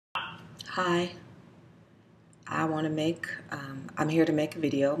Hi, I'm here to make a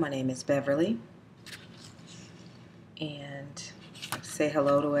video. My name is Beverly, and say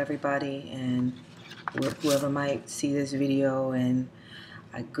hello to everybody and whoever might see this video, and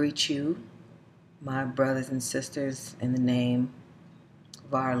I greet you, my brothers and sisters, in the name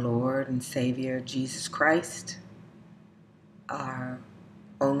of our Lord and Savior, Jesus Christ, our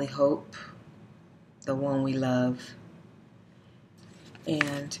only hope, the one we love.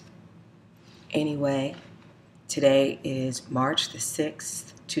 And anyway, today is March the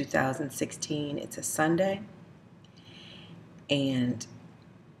 6th, 2016. It's a Sunday. And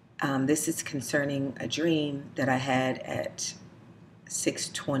this is concerning a dream that I had at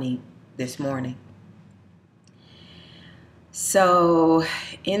 6:20 this morning. So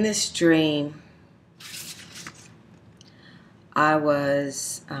in this dream, I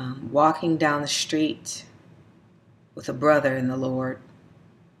was walking down the street with a brother in the Lord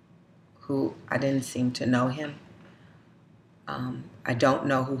who I didn't seem to know him. I don't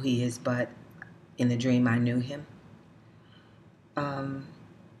know who he is, but in the dream I knew him.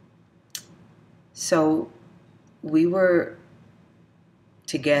 So we were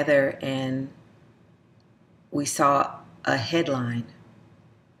together and we saw a headline,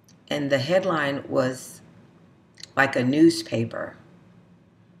 and the headline was like a newspaper,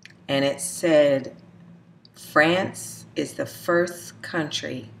 and it said, France is the first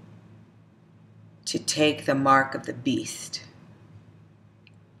country to take the mark of the beast.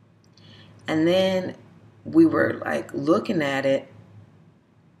 And then we were like looking at it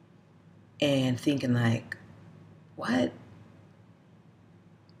and thinking like, what?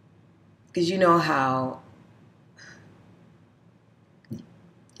 Because you know how,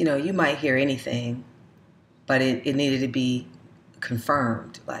 you might hear anything, but it needed to be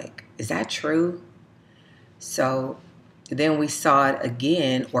confirmed. Like, is that true? So then we saw it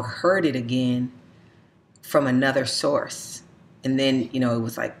again or heard it again from another source. And then, it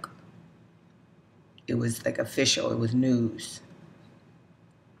was like official, it was news.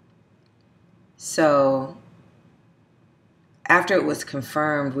 So after it was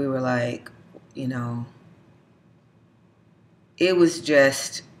confirmed, we were like, it was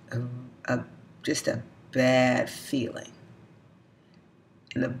just a bad feeling.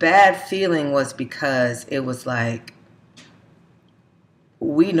 And the bad feeling was because it was like,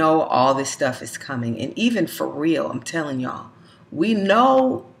 we know all this stuff is coming. And even for real, I'm telling y'all, we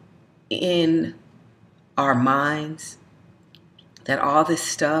know in our minds that all this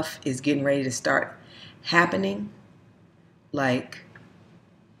stuff is getting ready to start happening. Like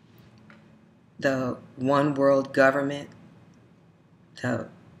the one world government, the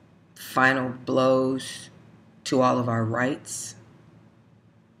final blows to all of our rights,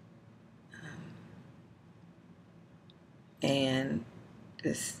 and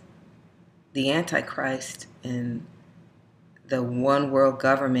the Antichrist and the one world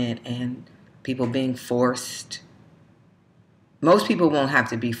government and people being forced. Most people won't have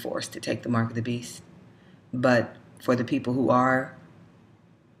to be forced to take the mark of the beast, but for the people who are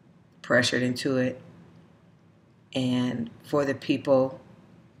pressured into it, and for the people,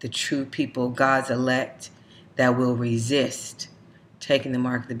 the true people, God's elect, that will resist taking the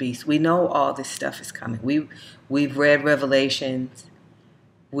mark of the beast. We know all this stuff is coming. We've read Revelations.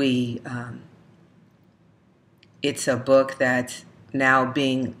 It's a book that's now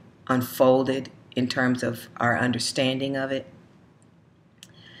being unfolded in terms of our understanding of it.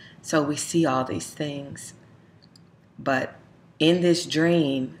 So we see all these things. But in this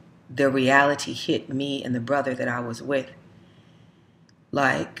dream, the reality hit me and the brother that I was with.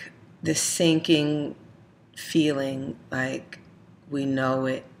 Like the sinking feeling, like we know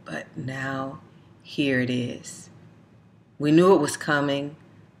it, but now here it is. We knew it was coming.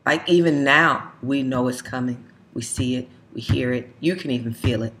 Like even now, we know it's coming. We see it, we hear it, you can even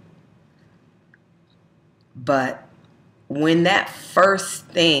feel it. But when that first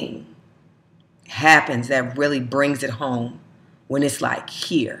thing happens that really brings it home, when it's like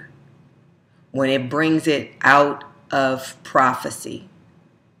here, when it brings it out of prophecy,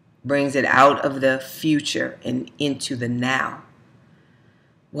 brings it out of the future and into the now,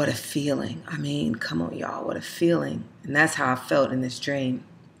 what a feeling. I mean, come on, y'all, what a feeling. And that's how I felt in this dream.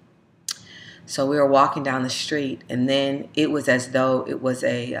 So we were walking down the street, and then it was as though it was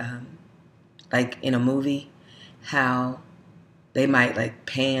like in a movie, how they might like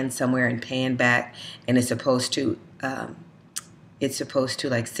pan somewhere and pan back, and it's supposed to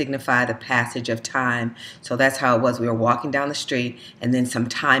like signify the passage of time. So that's how it was. We were walking down the street, and then some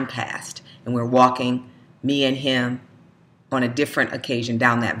time passed, and we were walking, me and him, on a different occasion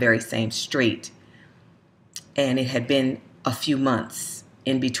down that very same street. And it had been a few months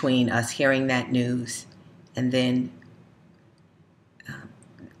in between us hearing that news and then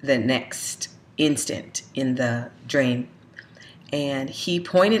the next instant in the dream. And he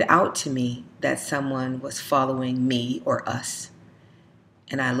pointed out to me that someone was following me or us.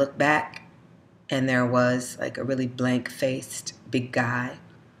 And I looked back, and there was like a really blank-faced big guy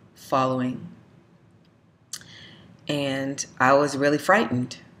following. And I was really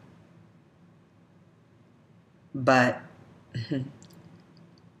frightened. But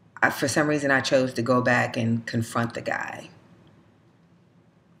for some reason, I chose to go back and confront the guy.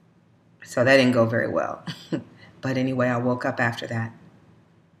 So that didn't go very well. But anyway, I woke up after that.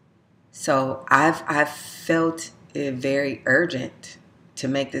 So I've felt it very urgent to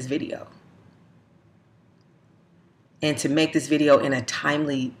make this video. And to make this video in a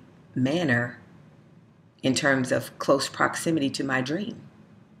timely manner in terms of close proximity to my dream.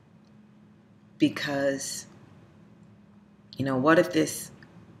 Because, what if this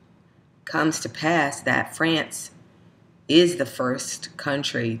comes to pass that France is the first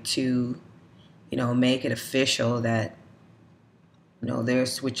country to, make it official that, they're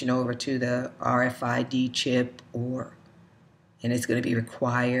switching over to the RFID chip and it's going to be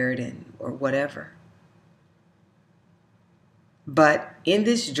required or whatever. But in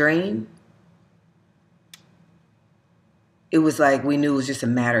this dream, it was like we knew it was just a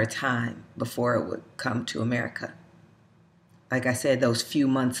matter of time before it would come to America. Like I said, those few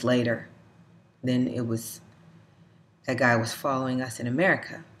months later, then that guy was following us in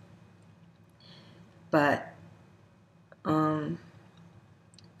America. But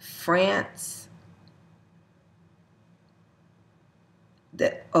France,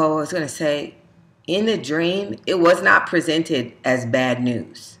 I was going to say, in the dream, it was not presented as bad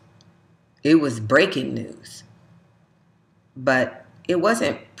news. It was breaking news. But it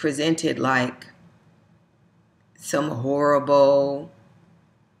wasn't presented like some horrible,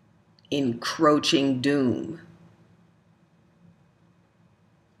 encroaching doom.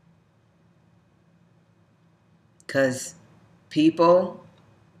 Because people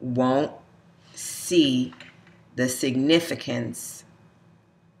won't see the significance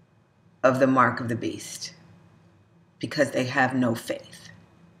of the mark of the beast because they have no faith,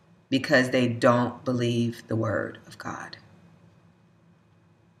 because they don't believe the word of God.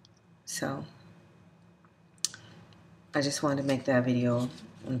 So I just wanted to make that video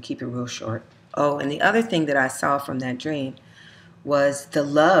and keep it real short. Oh, and the other thing that I saw from that dream was the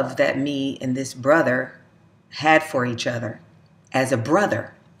love that me and this brother had for each other as a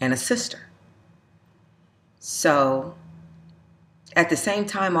brother and a sister. So at the same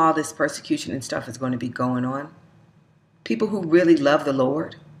time all this persecution and stuff is going to be going on, people who really love the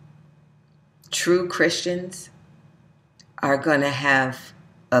Lord, true Christians, are going to have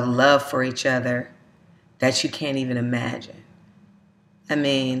a love for each other that you can't even imagine. I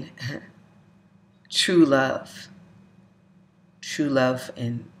mean, true love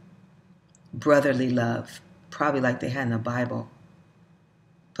and brotherly love, probably like they had in the Bible.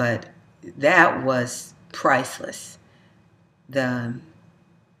 But that was priceless. The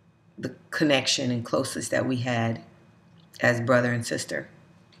connection and closeness that we had as brother and sister.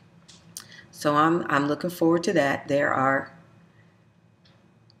 So I'm looking forward to that. There are,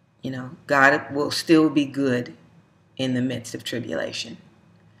 God will still be good in the midst of tribulation.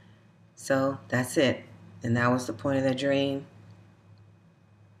 So that's it. And that was the point of the dream.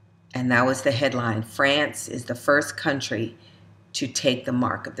 And that was the headline. France is the first country to take the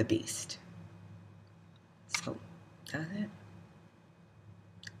mark of the beast. So that's it.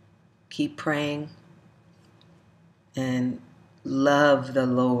 Keep praying and love the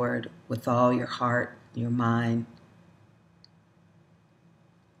Lord with all your heart, your mind,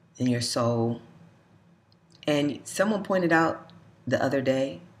 and your soul. And someone pointed out the other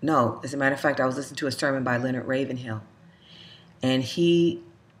day, no, as a matter of fact, I was listening to a sermon by Leonard Ravenhill, and he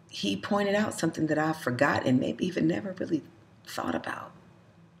pointed out something that I forgot and maybe even never really thought about.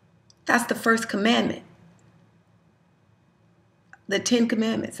 That's the first commandment. The 10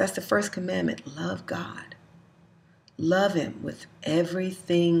 Commandments, that's the first commandment. Love God. Love Him with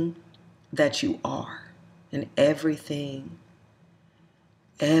everything that you are and everything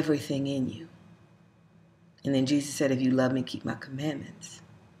in you. And then Jesus said, if you love me, keep my commandments.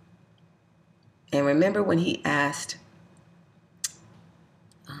 And remember when He asked,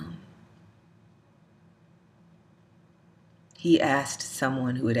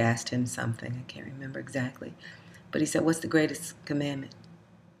 someone who had asked Him something, I can't remember exactly, but He said, what's the greatest commandment?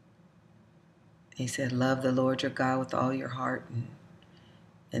 He said, love the Lord your God with all your heart.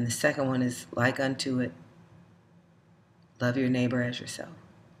 And the second one is like unto it, love your neighbor as yourself.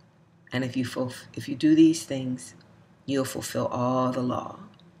 And if you do these things, you'll fulfill all the law.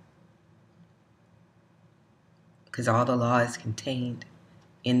 Because all the law is contained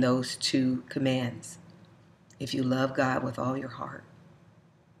in those two commands. If you love God with all your heart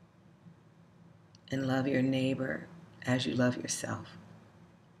and love your neighbor as you love yourself.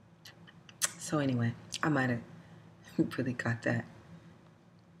 So anyway, I might have really got that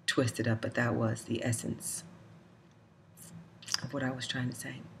twisted up, but that was the essence of what I was trying to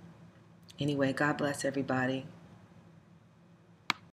say. Anyway, God bless everybody.